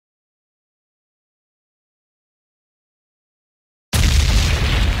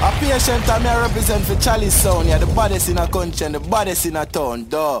patient and I represent for Chalice Sound. Yeah, the baddest in a country and the baddest in a town.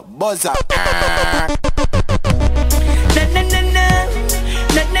 Duh, buzzer.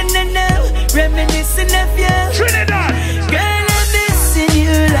 No, reminiscing of you, Trinidad. Girl, I'm missing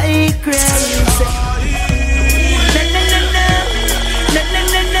you like crazy.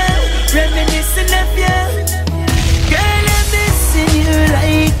 No, reminiscing of you, girl, I'm missing you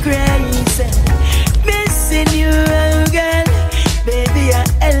like crazy. Missing you, oh girl, baby, I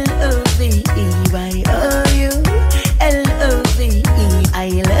L-O-V-E-Y-O-U, L-O-V-E, I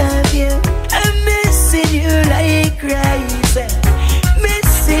love you. I'm missing you like crazy.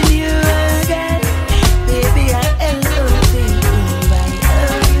 Missing you again, baby, I L-O-V-E-Y-O-U,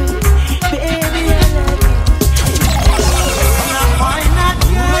 baby, I love you. Why not,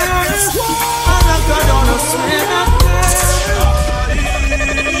 girl? I'm not gonna swear that girl.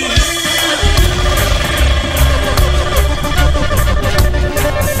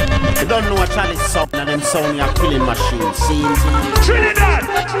 You don't know what Chalice Sound and them sound your killing machine. See? Trinidad.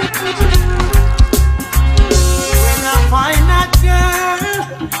 When I find that girl,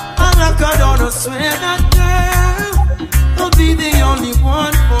 I'm not gonna swear that girl will be the only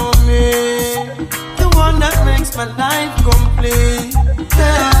one for me, the one that makes my life complete.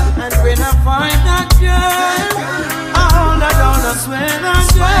 Yeah. And when I find that girl, I hold her down, I swear that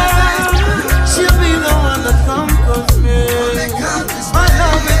girl, she'll be the one that conquers me. My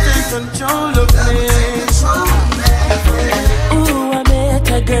love will take control of me. Ooh, I met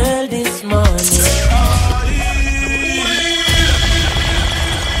a girl this morning.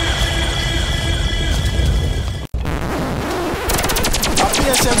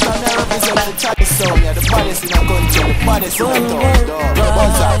 Patient and I represent for Chalice Sound. Yeah, the baddest in a country and the baddest in a town. Duh,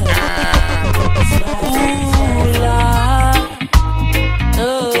 buzzer. Ooh, Lord. Oh,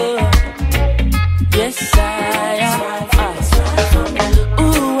 yes, I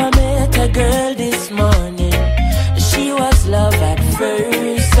ooh, I met a girl this morning. She was love at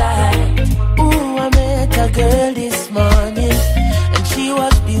first sight. Ooh, I met a girl this morning, and she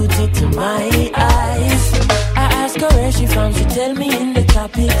was beauty to my eyes. I asked her where she from, she tell me in the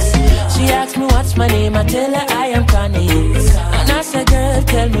tropics. She asked me what's my name, I tell her I am Connie. And I said, girl,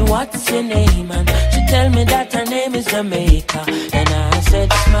 tell me what's your name, and she tell me that her name is Jamaica. And I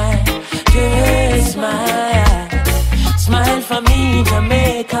said, smile, girl, smile, smile for me,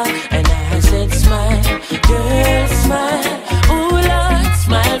 Jamaica. And I said, smile, girl, smile, ooh Lord,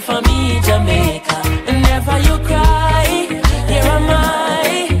 smile for me, Jamaica. And never you cry, here am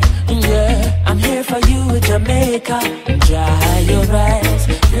I, yeah, I'm here for you, Jamaica. Dry your eyes,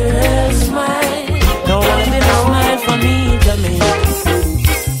 girl, smile, don't want me to smile for me, Jamaica.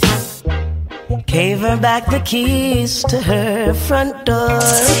 Gave her back the keys to her front door.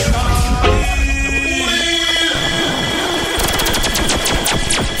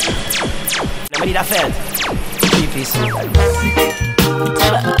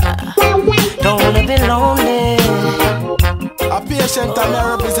 Don't wanna be lonely. A patient and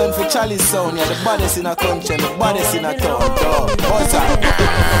I represent for Chalice Sound. Yeah, the baddest in a country and the baddest in a town. Duh, buzzer.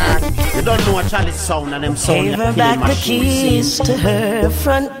 You don't know what Chalice Sound and them sound your Gave her killing back the machine. keys to her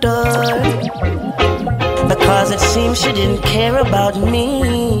front door, because it seems she didn't care about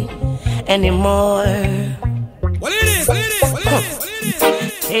me anymore. What it is?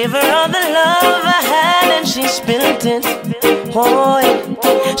 Gave her all the love I had and she spilled it. Oh,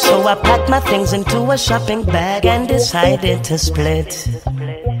 yeah. So I packed my things into a shopping bag and decided to split.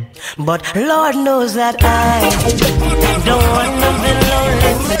 But Lord knows that I don't wanna be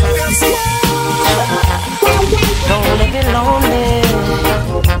lonely. Don't wanna be lonely.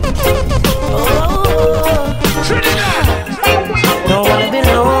 Oh, don't wanna be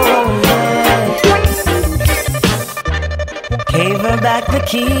lonely. Gave her back the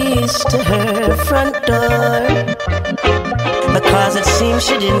keys to her front door, because it seems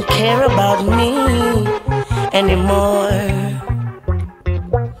she didn't care about me anymore.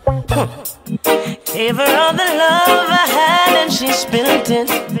 Gave her all the love I had and she spilled it.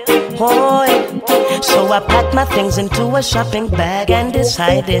 Oh, yeah. So I packed my things into a shopping bag and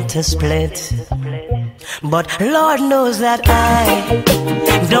decided to split. But Lord knows that I